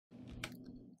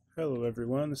Hello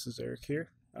everyone, this is Eric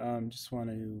here. Just want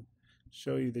to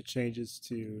show you the changes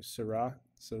to Seurat.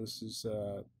 So this is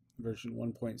version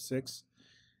 1.6,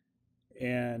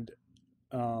 and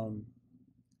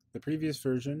the previous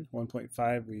version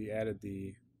 1.5 we added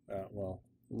the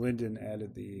Linden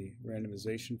added the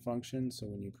randomization function. So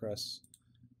when you press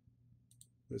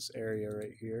this area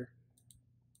right here,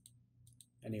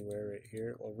 anywhere right here,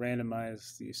 it will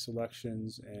randomize the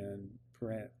selections and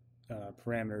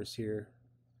parameters here.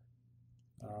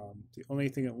 The only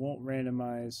thing it won't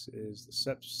randomize is the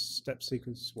step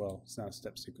sequence. Well, it's not a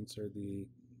step sequencer, the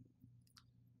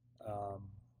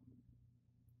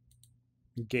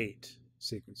gate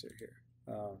sequencer here.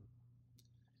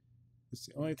 It's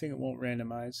the only thing it won't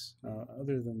randomize.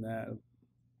 Other than that, it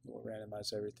will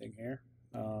randomize everything here.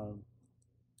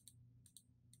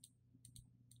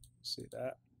 See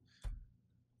that?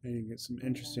 And you can get some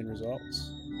interesting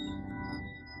results.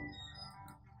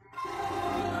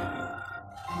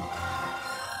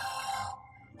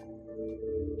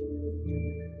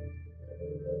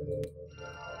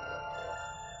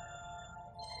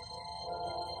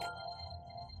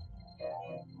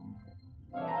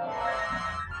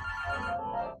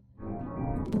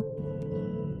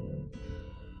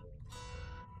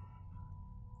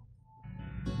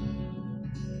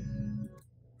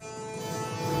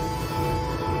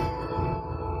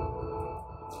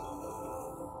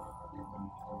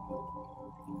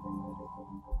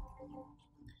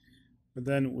 But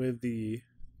then with the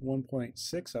 1.6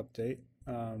 update,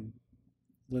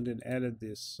 Linden added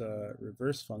this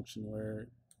reverse function where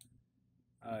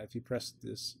if you press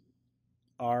this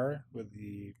R with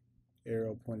the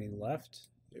arrow pointing left,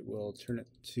 it will turn it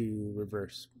to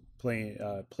reverse, playing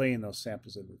those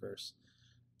samples in reverse.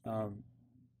 Let's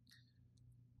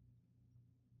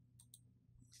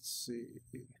see,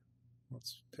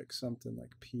 let's pick something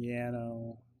like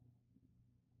piano.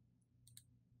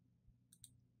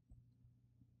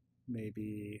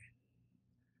 Maybe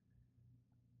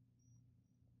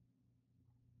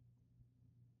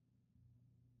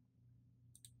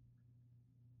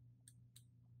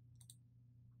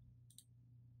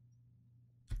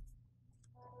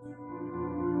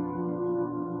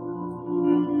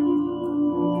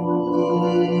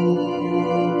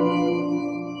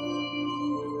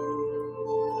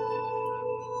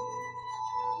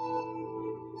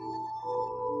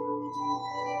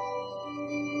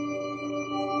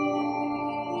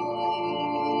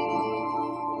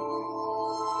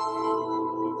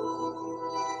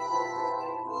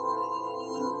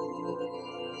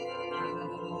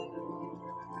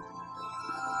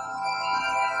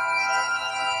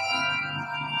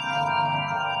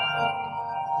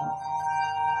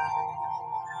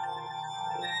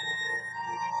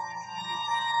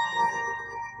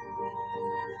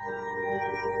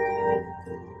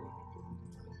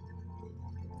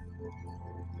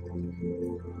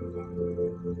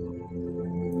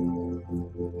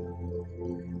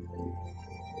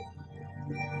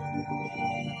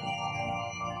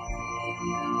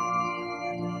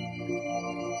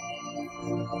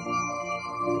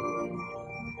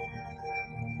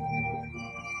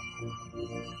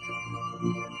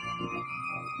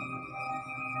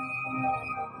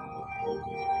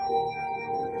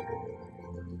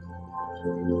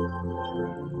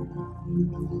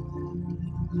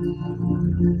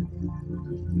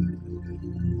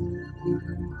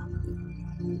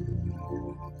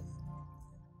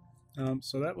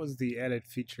so that was the added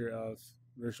feature of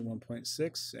version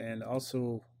 1.6, and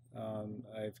also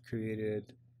I've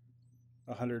created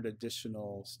 100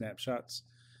 additional snapshots.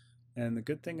 And the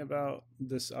good thing about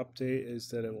this update is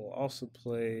that it will also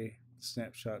play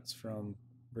snapshots from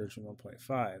version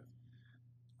 1.5.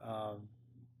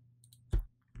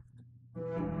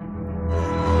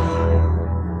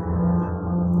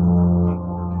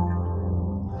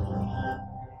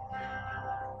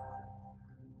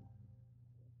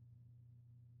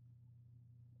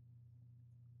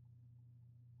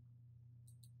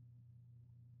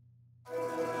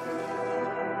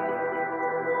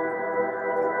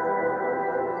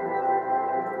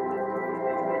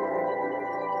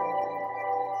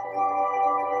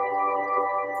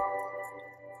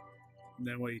 And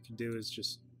then what you can do is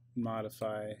just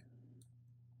modify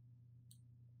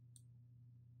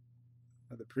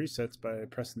the presets by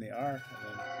pressing the R.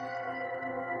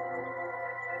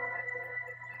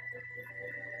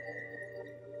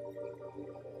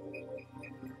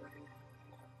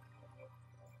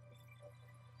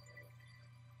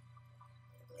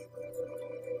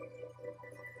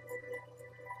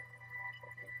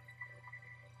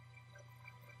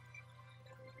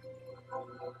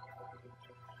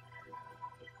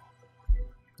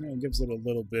 It gives it a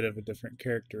little bit of a different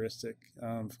characteristic.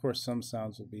 Of course, some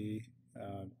sounds will be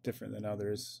different than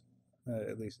others,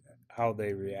 at least how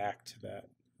they react to that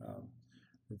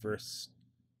reverse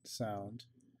sound.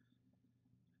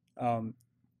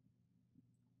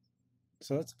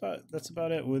 So that's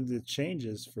about it with the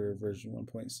changes for version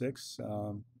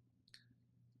 1.6.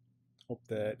 Hope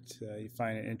that you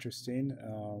find it interesting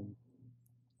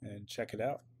and check it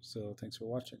out. So thanks for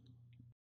watching.